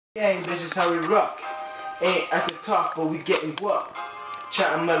Gang, this is how we rock. Ain't at the top, but we getting what?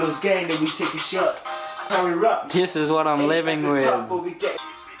 Chatting Melo's gang, then we taking shots. How we rock. This is what I'm living with. Top, but we get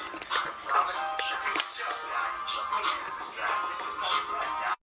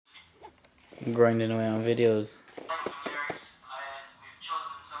I'm grinding away on videos.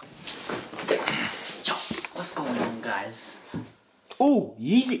 Yo, what's going on, guys? Oh,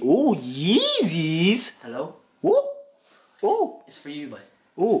 Yeezy. Oh, Yeezys. Hello? Oh. Oh. It's for you, boy.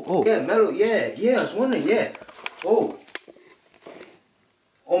 Oh. Yeah, Melo. Yeah. I was wondering. Yeah. Oh.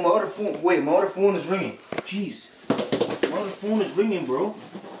 Oh, my other phone. Wait, my other phone is ringing. Jeez. My other phone is ringing, bro.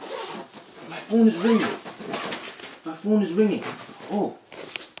 My phone is ringing. My phone is ringing. Oh.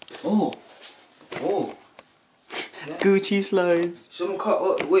 Yeah. Gucci slides. Someone call.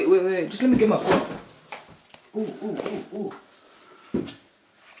 Oh, wait. Just let me get my phone. Ooh.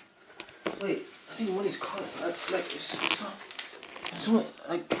 Wait, I think one is calling. Like, someone,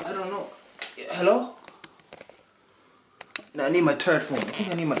 like, I don't know. Hello? No, I need my third phone. I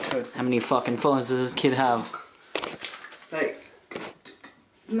think I need my third phone. How many fucking phones does this kid have? Like,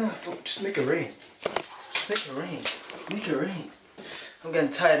 nah, fuck, just make it rain. Just make it rain. I'm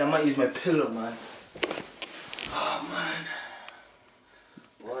getting tired. I might use my pillow, man. Oh, man.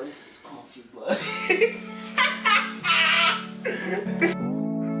 Boy, this is comfy, boy.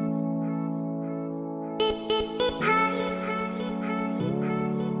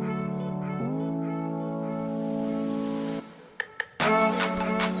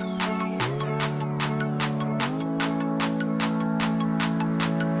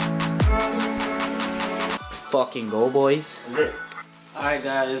 Fucking go, boys. Is it? Alright,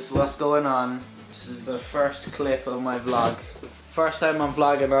 guys, what's going on? This is the first clip of my vlog. First time I'm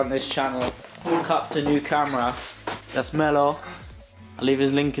vlogging on this channel. Copped a new camera. That's Melo. I'll leave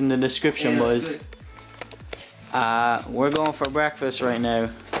his link in the description, boys. We're going for breakfast right now.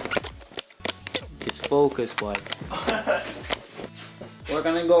 Just focus, boy. We're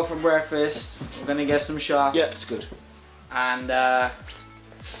gonna go for breakfast. We're gonna get some shots. Yeah, it's good. And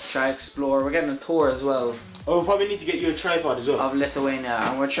try explore. We're getting a tour as well. Oh, we'll probably need to get you a tripod as well. Of Lithuania,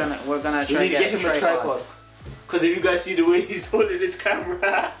 and we're gonna try to get him a tripod. Cause if you guys see the way he's holding his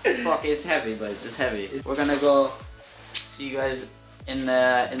camera, it's heavy, boys. It's heavy. We're gonna go see you guys in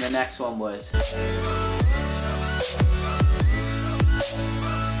the next one, boys.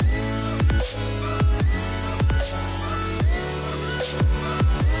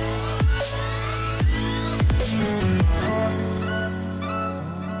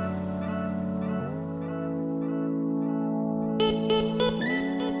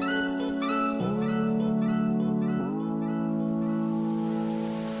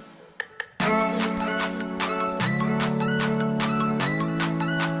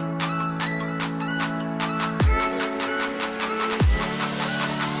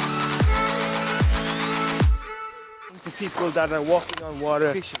 people that are walking on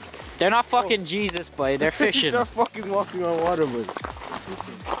water fishing. They're not fucking Jesus, boy. They're fishing. They're fucking walking on water, boy.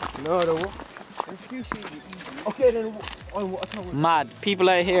 No, they're fishing. Okay, then. Mad people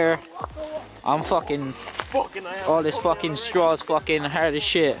out here. I'm fucking. All this fucking straws, fucking hard as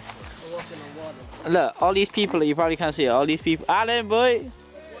shit. Look, all these people. You probably can't see it. All these people. Alan, boy.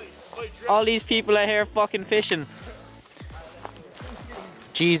 All these people out here fucking fishing.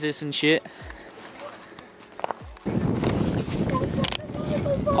 Jesus and shit.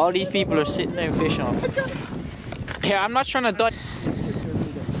 All these people are sitting there fishing off. Here, I'm not trying to die.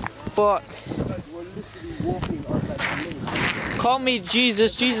 Fuck. Call me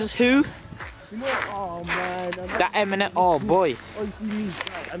Jesus. Jesus who? Oh man. That eminent. Oh boy.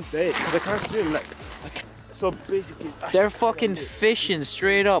 I'm dead because I can't swim. Like, so basically, it's they're fucking fishing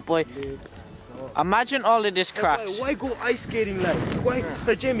straight up, boy. Imagine all of this cracks. Why go ice skating like? Why?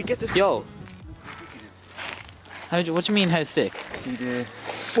 Hey, Jamie, get this. Yo. What do you mean how thick? See the.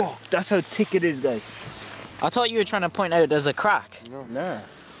 Fuck, that's how thick it is, guys. I thought you were trying to point out there's a crack. No. Nah.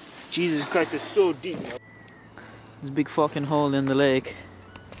 Jesus Christ, it's so deep. There's a big fucking hole in the lake.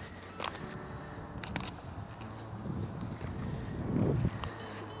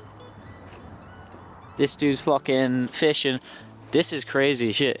 This dude's fucking fishing. This is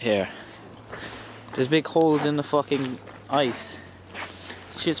crazy shit here. There's big holes in the fucking ice.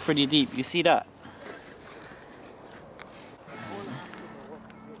 This shit's pretty deep. You see that?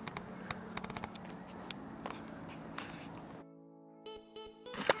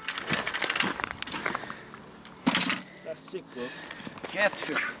 That's sick, bro.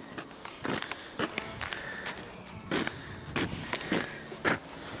 Catfish.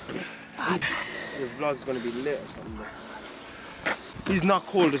 The vlog's gonna be lit or something. He's not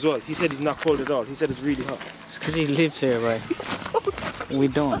cold as well. He said he's not cold at all. He said it's really hot. It's because he lives here, right? We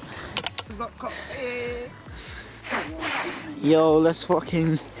don't. Yo, let's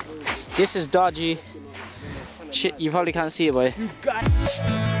fucking. This is dodgy. Shit, you probably can't see it, boy.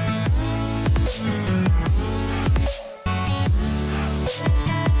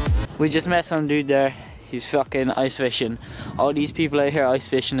 We just met some dude there. He's fucking ice fishing. All these people out here ice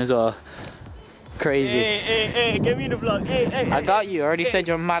fishing as well. Crazy. Hey, give me the vlog. Hey. I got you. I already said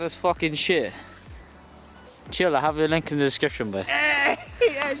you're mad as fucking shit. Chill, I have a link in the description, boy.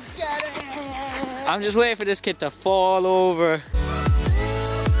 I'm just waiting for this kid to fall over.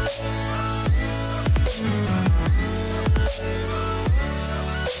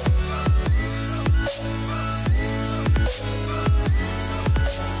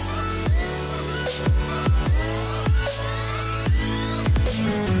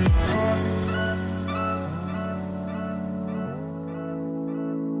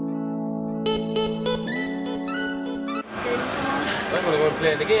 I'm gonna go and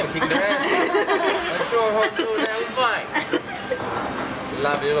play the game, kick the hand. I'm sure how to do that fine.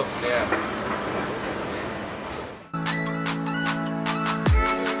 Love it up there.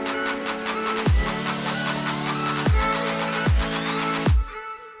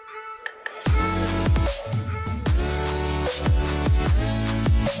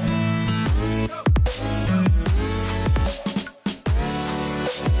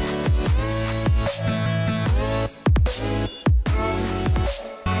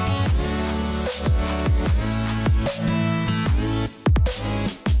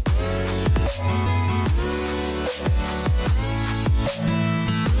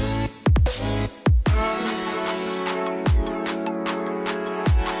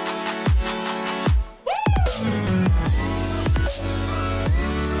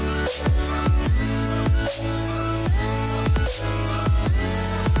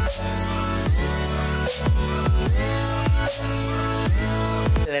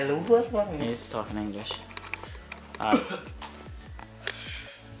 He's talking English.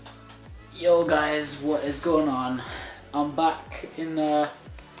 Yo guys, what is going on? I'm back in the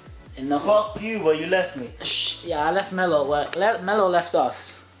Fuck you, but you left me. yeah, I left Melo. Well, Melo left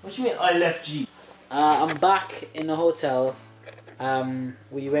us. What you mean I left G? I'm back in the hotel.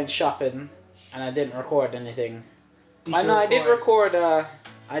 We went shopping, and I didn't record anything. I know I did record.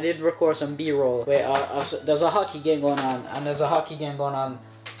 I did record some B-roll. Wait, there's a hockey game going on, and there's a hockey game going on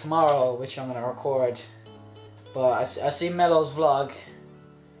tomorrow, which I'm gonna record. But I see Melo's vlog.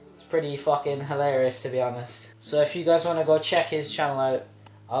 It's pretty fucking hilarious, to be honest. So if you guys want to go check his channel out,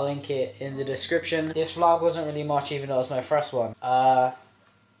 I'll link it in the description. This vlog wasn't really much, even though it was my first one. I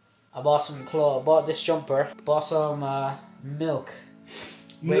bought some clothes, bought this jumper, bought some milk.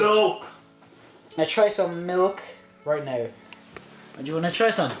 Milk! I try some milk right now. Do you want to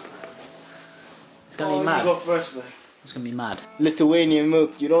try some? It's gonna be mad. You go first, man. It's gonna be mad. Lithuanian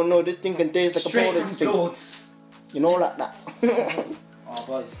milk. You don't know this thing can taste like Straight a powdered from thing. goats. You know like that. Oh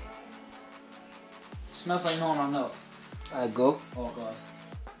boys. Smells like normal milk. I go. Oh god.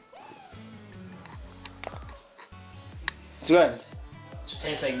 It's good. Just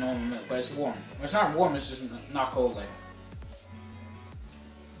tastes like normal milk, but it's warm. It's not warm, it's just not cold like.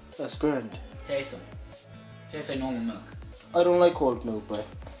 That's grand. Taste them. Tastes like normal milk. I don't like cold milk, boy.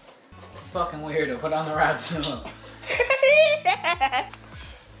 Fucking weirdo, put on the rats milk.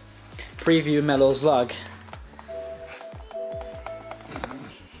 Preview Melo's vlog.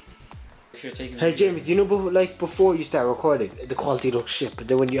 If you're taking Hey Jamie, do you know before you start recording, the quality looks shit, but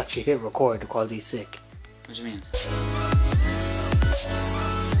then when you actually hit record, the quality is sick. What do you mean?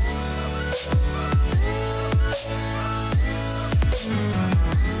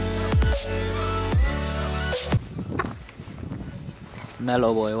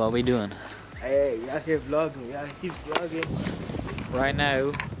 Melo boy, what are we doing? Hey, we out here vlogging, yeah, he's vlogging. Right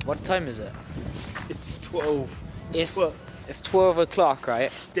now, what time is it? It's 12. It's 12 o'clock,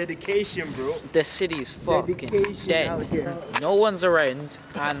 right? Dedication, bro. The city's fucking Dedication out dead. here. No one's around,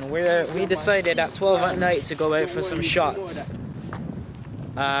 and we decided at 12 at night to go out for some shots.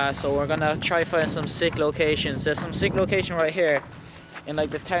 So we're gonna try find some sick locations. There's some sick location right here, in like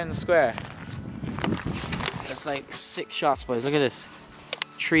the town square. It's like sick shots, boys. Look at this.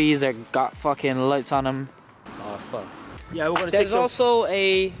 Trees that got fucking lights on them. Oh fuck. Yeah, we're gonna There's also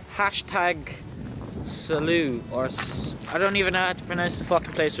a hashtag salute, or I don't even know how to pronounce the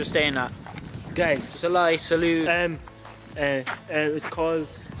fucking place we're staying at. guys. Salai, salute. It's called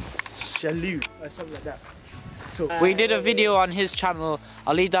Chalut or something like that. So We did a video on his channel.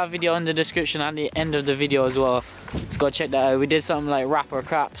 I'll leave that video in the description at the end of the video as well. Let's go check that out. We did something like rap or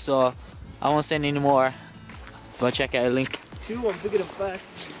crap, so I won't say any more. Go check out a link. 2, I'm bigger than fast.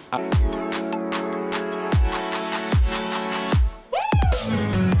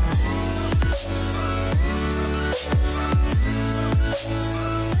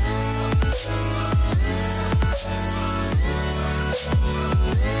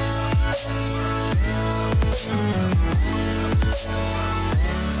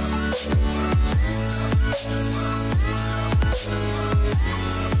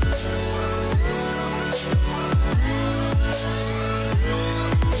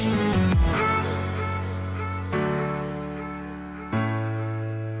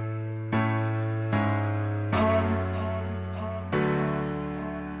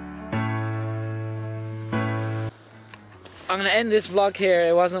 I'm gonna end this vlog here.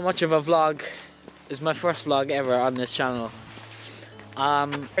 It wasn't much of a vlog. It's my first vlog ever on this channel.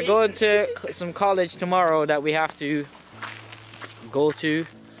 We're going to some college tomorrow that we have to go to,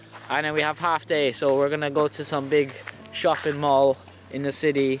 and then we have half day, so we're gonna go to some big shopping mall in the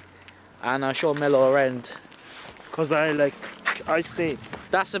city and I'll show Melo around. Cause I stay.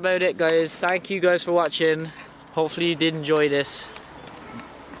 That's about it, guys. Thank you guys for watching. Hopefully you did enjoy this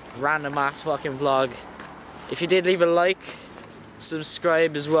random ass fucking vlog. If you did, leave a like,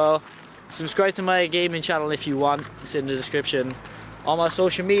 subscribe as well. Subscribe to my gaming channel if you want. It's in the description. All my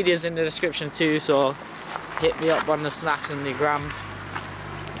social media is in the description too, so hit me up on the snaps and the gram.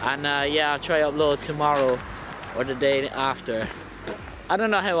 And yeah, I'll try to upload tomorrow or the day after. I don't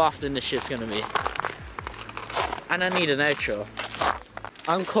know how often this shit's gonna be. And I need an outro.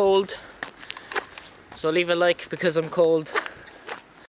 I'm cold, so leave a like because I'm cold.